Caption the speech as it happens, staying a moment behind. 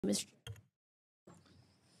Mr.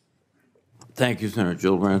 Thank you, Senator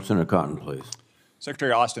Gillibrand. Senator Cotton, please.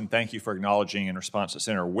 Secretary Austin, thank you for acknowledging in response to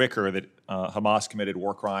Senator Wicker that Hamas committed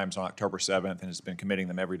war crimes on October 7th and has been committing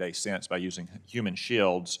them every day since by using human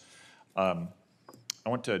shields. I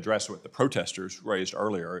want to address what the protesters raised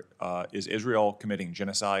earlier. Is Israel committing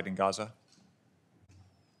genocide in Gaza?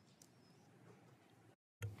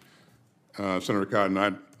 Senator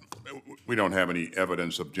Cotton, we don't have any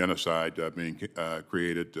evidence of genocide being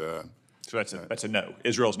created. So that's a no.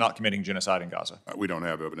 Israel's not committing genocide in Gaza. We don't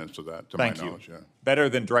have evidence of that, to Thank my you. knowledge. Yeah. Better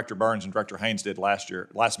than Director Burns and Director Haynes did last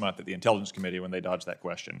month at the Intelligence Committee when they dodged that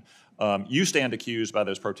question. You stand accused by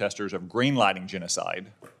those protesters of greenlighting genocide.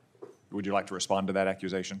 Would you like to respond to that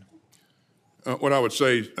accusation? What I would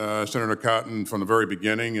say, Senator Cotton, from the very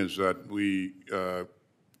beginning is that we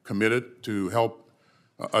committed to help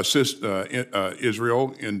assist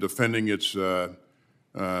Israel in defending its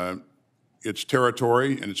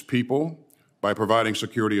territory and its people by providing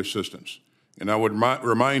security assistance. And I would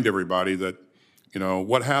remind everybody that,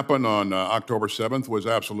 what happened on October 7th was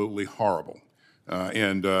absolutely horrible.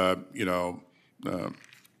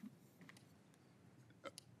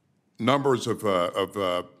 Numbers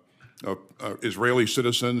of Israeli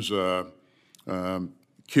citizens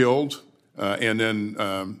killed, and then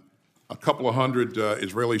a couple of hundred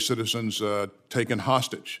Israeli citizens taken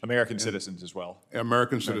hostage. American citizens as well.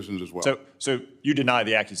 American citizens as well. So you deny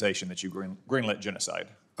the accusation that you greenlit genocide?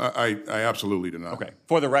 I absolutely deny. Okay.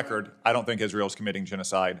 For the record, I don't think Israel's committing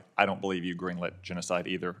genocide. I don't believe you greenlit genocide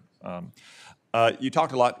either. You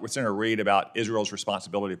talked a lot with Senator Reid about Israel's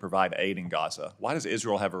responsibility to provide aid in Gaza. Why does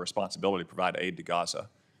Israel have a responsibility to provide aid to Gaza?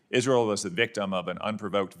 Israel was the victim of an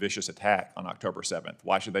unprovoked, vicious attack on October 7th.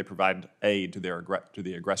 Why should they provide aid to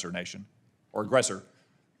the aggressor nation? Or aggressor,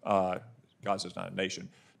 Gaza's not a nation,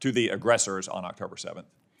 to the aggressors on October 7th.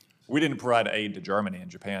 We didn't provide aid to Germany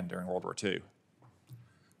and Japan during World War II.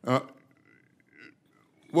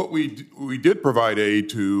 What we did provide aid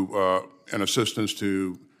to and assistance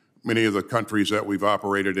to many of the countries that we've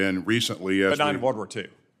operated in recently. But not in World War II.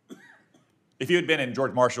 If you had been in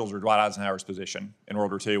George Marshall's or Dwight Eisenhower's position in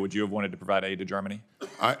World War II, would you have wanted to provide aid to Germany?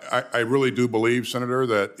 I really do believe, Senator,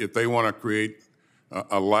 that if they want to create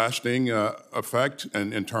a lasting effect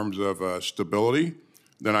and in terms of stability,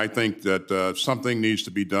 then I think that something needs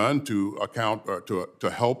to be done to account to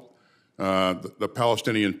help the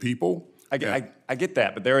Palestinian people. I get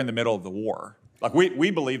that, but they're in the middle of the war. Like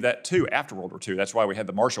we believe that too after World War II. That's why we had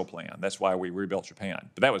the Marshall Plan. That's why we rebuilt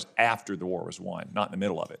Japan. But that was after the war was won, not in the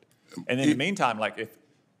middle of it. And in the meantime, if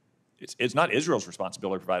it's not Israel's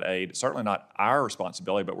responsibility to provide aid, it's certainly not our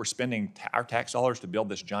responsibility, but we're spending our tax dollars to build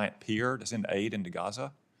this giant pier to send aid into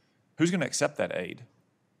Gaza. Who's going to accept that aid?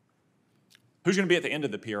 Who's going to be at the end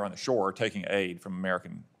of the pier on the shore taking aid from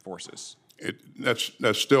American forces? That's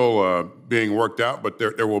still being worked out, but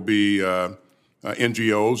there will be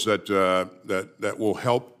NGOs that will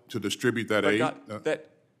help to distribute that aid. That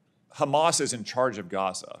Hamas is in charge of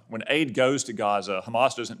Gaza. When aid goes to Gaza,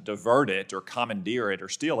 Hamas doesn't divert it or commandeer it or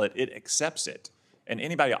steal it. It accepts it. And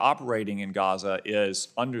anybody operating in Gaza is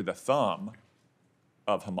under the thumb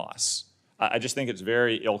of Hamas. I just think it's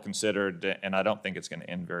very ill-considered, and I don't think it's going to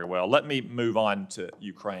end very well. Let me move on to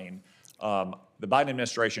Ukraine. The Biden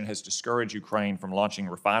administration has discouraged Ukraine from launching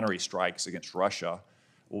refinery strikes against Russia.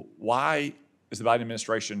 Why is the Biden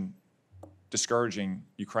administration discouraging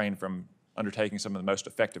Ukraine from undertaking some of the most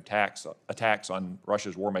effective attacks on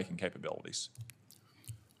Russia's war-making capabilities?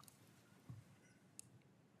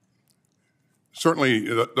 Certainly,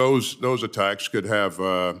 those attacks could have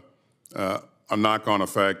a knock-on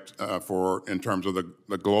effect in terms of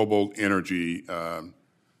the global energy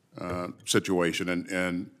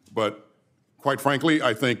situation. But quite frankly,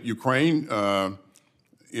 I think Ukraine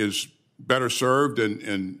is better served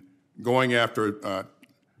in going after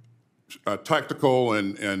tactical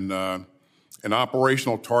and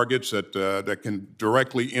operational targets that can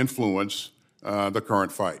directly influence the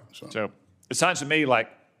current fight. So it sounds to me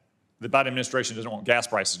like the Biden administration doesn't want gas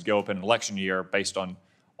prices to go up in an election year based on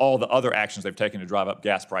all the other actions they've taken to drive up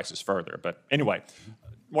gas prices further. But anyway,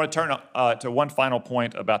 I want to turn to one final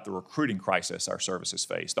point about the recruiting crisis our services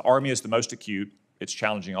face. The Army is the most acute. It's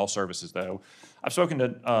challenging all services, though. I've spoken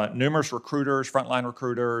to numerous recruiters, frontline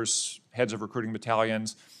recruiters, heads of recruiting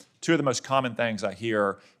battalions. Two of the most common things I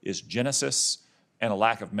hear is genesis and a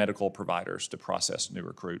lack of medical providers to process new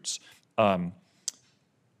recruits.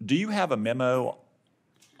 Do you have a memo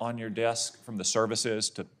on your desk from the services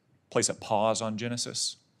to place a pause on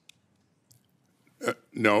genesis?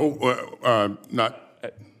 No, not.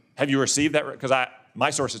 Have you received that? Because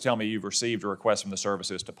my sources tell me you've received a request from the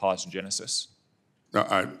services to pause genesis.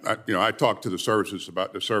 I talked to the services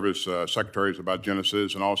about the service secretaries about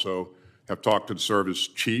Genesis, and also have talked to the service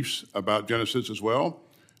chiefs about Genesis as well.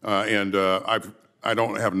 I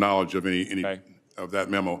don't have knowledge of any Okay. of that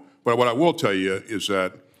memo. But what I will tell you is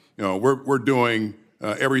that we're doing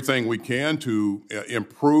everything we can to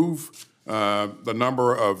improve the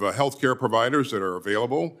number of healthcare providers that are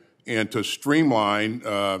available and to streamline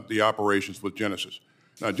the operations with Genesis.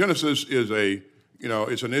 Now, Genesis is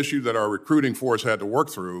it's an issue that our recruiting force had to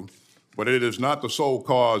work through, but it is not the sole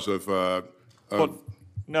cause of. Well,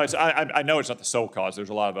 no, I know it's not the sole cause. There's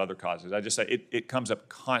a lot of other causes. I just say it comes up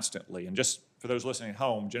constantly. And just for those listening at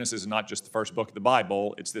home, Genesis is not just the first book of the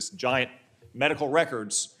Bible. It's this giant medical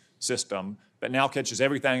records system that now catches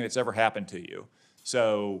everything that's ever happened to you.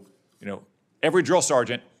 So, every drill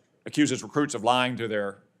sergeant accuses recruits of lying to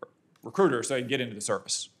their recruiter so they can get into the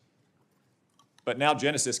service. But now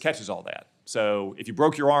Genesis catches all that. So if you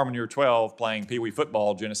broke your arm when you were 12 playing Pee Wee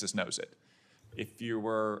football, Genesis knows it. If you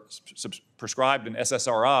were prescribed an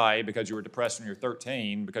SSRI because you were depressed when you were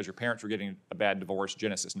 13 because your parents were getting a bad divorce,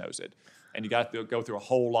 Genesis knows it. And you got to go through a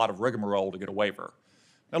whole lot of rigmarole to get a waiver.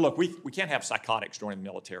 Now, look, we can't have psychotics joining the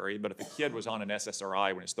military, but if a kid was on an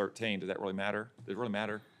SSRI when he's 13, does that really matter? Does it really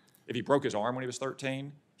matter? If he broke his arm when he was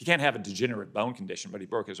 13, he can't have a degenerate bone condition, but he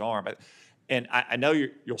broke his arm. And I know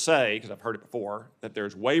you'll say, because I've heard it before, that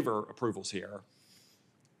there's waiver approvals here.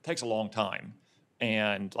 It takes a long time.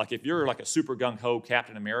 And like if you're like a super gung-ho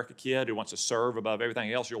Captain America kid who wants to serve above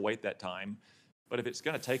everything else, you'll wait that time. But if it's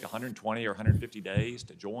going to take 120 or 150 days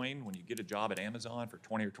to join when you get a job at Amazon for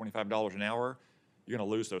 $20 or $25 an hour, you're going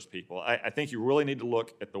to lose those people. I think you really need to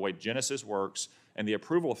look at the way Genesis works and the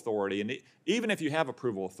approval authority. And even if you have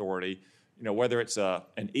approval authority, whether it's an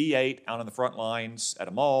E8 out on the front lines at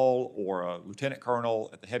a mall or a lieutenant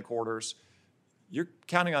colonel at the headquarters, you're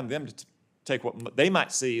counting on them to take what they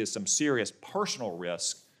might see as some serious personal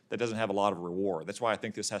risk that doesn't have a lot of reward. That's why I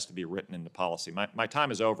think this has to be written into policy. My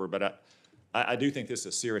time is over, but I do think this is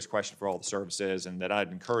a serious question for all the services, and that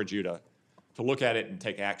I'd encourage you to look at it and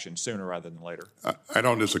take action sooner rather than later. I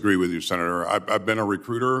don't disagree with you, Senator. I've been a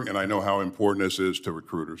recruiter, and I know how important this is to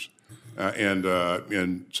recruiters.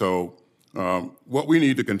 And so what we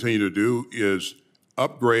need to continue to do is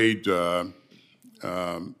upgrade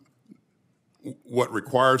what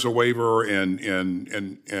requires a waiver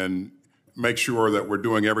and make sure that we're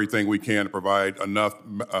doing everything we can to provide enough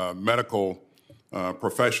medical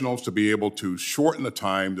professionals to be able to shorten the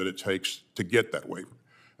time that it takes to get that waiver.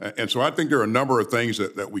 And so I think there are a number of things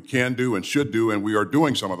that we can do and should do, and we are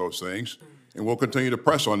doing some of those things. And we'll continue to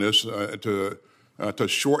press on this to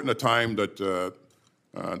shorten the time that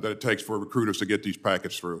it takes for recruiters to get these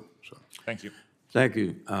packets through. So. Thank you. Thank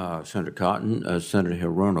you, Senator Cotton. Senator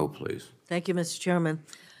Hirono, please. Thank you, Mr. Chairman.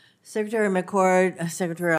 Secretary McCord, Secretary